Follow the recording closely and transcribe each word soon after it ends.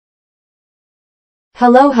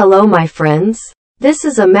Hello my friends. This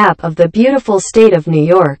is a map of the beautiful state of New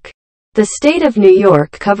York. The state of New York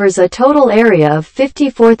covers a total area of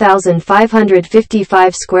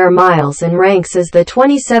 54,555 square miles and ranks as the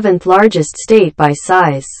 27th largest state by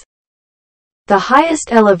size. The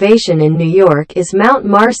highest elevation in New York is Mount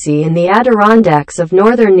Marcy in the Adirondacks of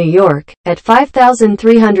northern New York, at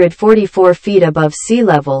 5,344 feet above sea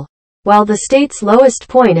level, while the state's lowest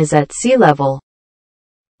point is at sea level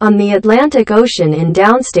on the Atlantic Ocean in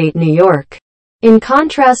downstate New York. In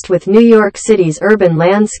contrast with New York City's urban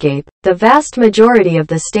landscape, the vast majority of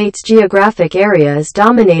the state's geographic area is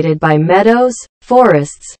dominated by meadows,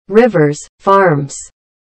 forests, rivers, farms,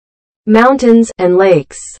 mountains, and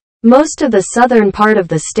lakes. Most of the southern part of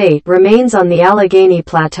the state remains on the Allegheny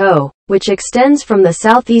Plateau, which extends from the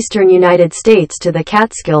southeastern United States to the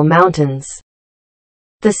Catskill Mountains.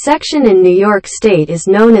 The section in New York State is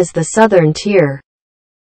known as the Southern Tier.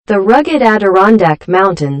 The rugged Adirondack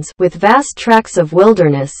Mountains, with vast tracts of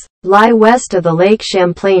wilderness, lie west of the Lake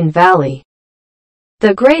Champlain Valley.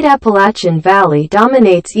 The Great Appalachian Valley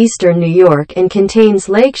dominates eastern New York and contains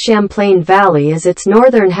Lake Champlain Valley as its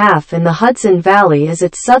northern half and the Hudson Valley as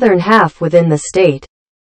its southern half within the state.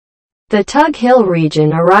 The Tug Hill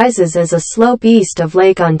region arises as a slope east of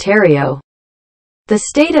Lake Ontario. The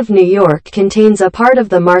state of New York contains a part of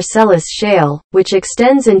the Marcellus shale, which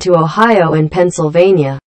extends into Ohio and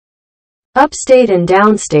Pennsylvania. Upstate and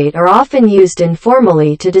downstate are often used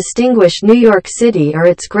informally to distinguish New York City or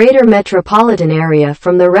its greater metropolitan area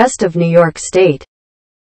from the rest of New York State.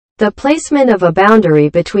 The placement of a boundary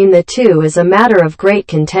between the two is a matter of great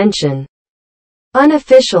contention.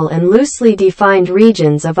 Unofficial and loosely defined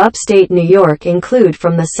regions of upstate New York include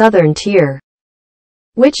from the Southern Tier,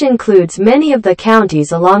 which includes many of the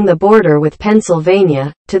counties along the border with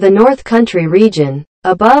Pennsylvania, to the North Country region,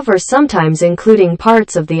 above or sometimes including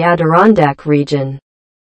parts of the Adirondack region.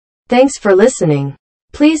 Thanks for listening.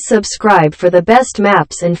 Please subscribe for the best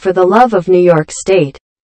maps and for the love of New York State.